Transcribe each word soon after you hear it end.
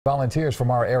Volunteers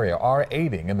from our area are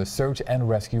aiding in the search and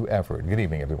rescue effort. Good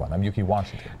evening, everyone. I'm Yuki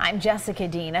Washington. I'm Jessica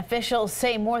Dean. Officials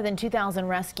say more than 2,000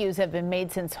 rescues have been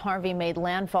made since Harvey made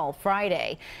landfall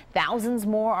Friday. Thousands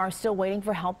more are still waiting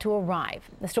for help to arrive.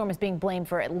 The storm is being blamed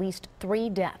for at least 3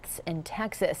 deaths in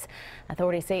Texas.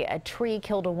 Authorities say a tree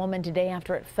killed a woman today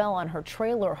after it fell on her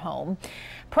trailer home.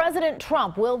 President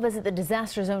Trump will visit the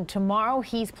disaster zone tomorrow.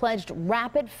 He's pledged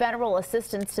rapid federal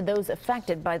assistance to those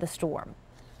affected by the storm.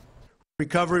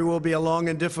 Recovery will be a long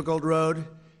and difficult road,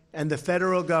 and the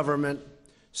federal government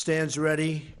stands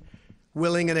ready,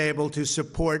 willing and able to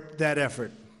support that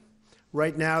effort.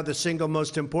 Right now, the single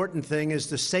most important thing is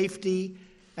the safety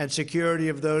and security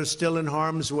of those still in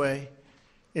harm's way,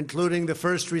 including the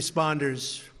first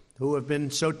responders who have been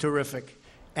so terrific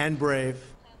and brave.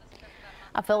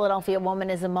 A Philadelphia woman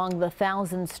is among the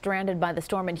thousands stranded by the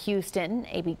storm in Houston.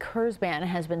 A.B. Kurzban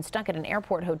has been stuck at an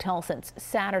airport hotel since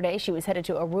Saturday. She was headed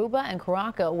to Aruba and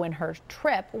Caraco when her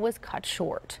trip was cut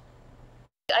short.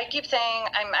 I keep saying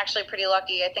I'm actually pretty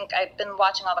lucky. I think I've been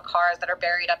watching all the cars that are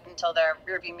buried up until their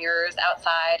rearview mirrors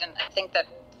outside, and I think that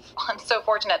I'm so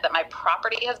fortunate that my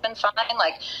property has been fine.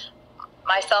 Like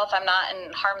myself, I'm not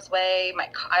in harm's way.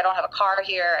 I don't have a car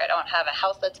here. I don't have a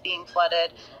house that's being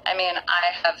flooded. I mean, I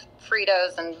have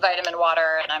Fritos and vitamin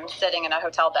water, and I'm sitting in a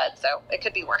hotel bed, so it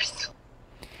could be worse.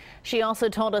 She also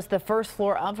told us the first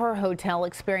floor of her hotel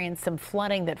experienced some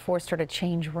flooding that forced her to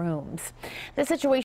change rooms. The situation